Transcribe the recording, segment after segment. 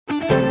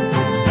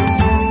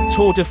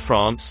Tour de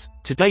France,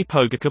 Tadej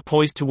Pogačar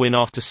poised to win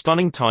after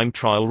stunning time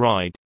trial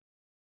ride.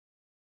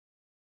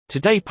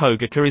 Tadej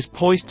Pogačar is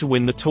poised to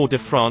win the Tour de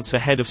France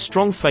ahead of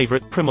strong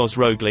favourite Primož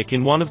Roglič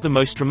in one of the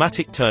most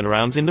dramatic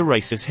turnarounds in the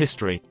race's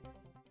history.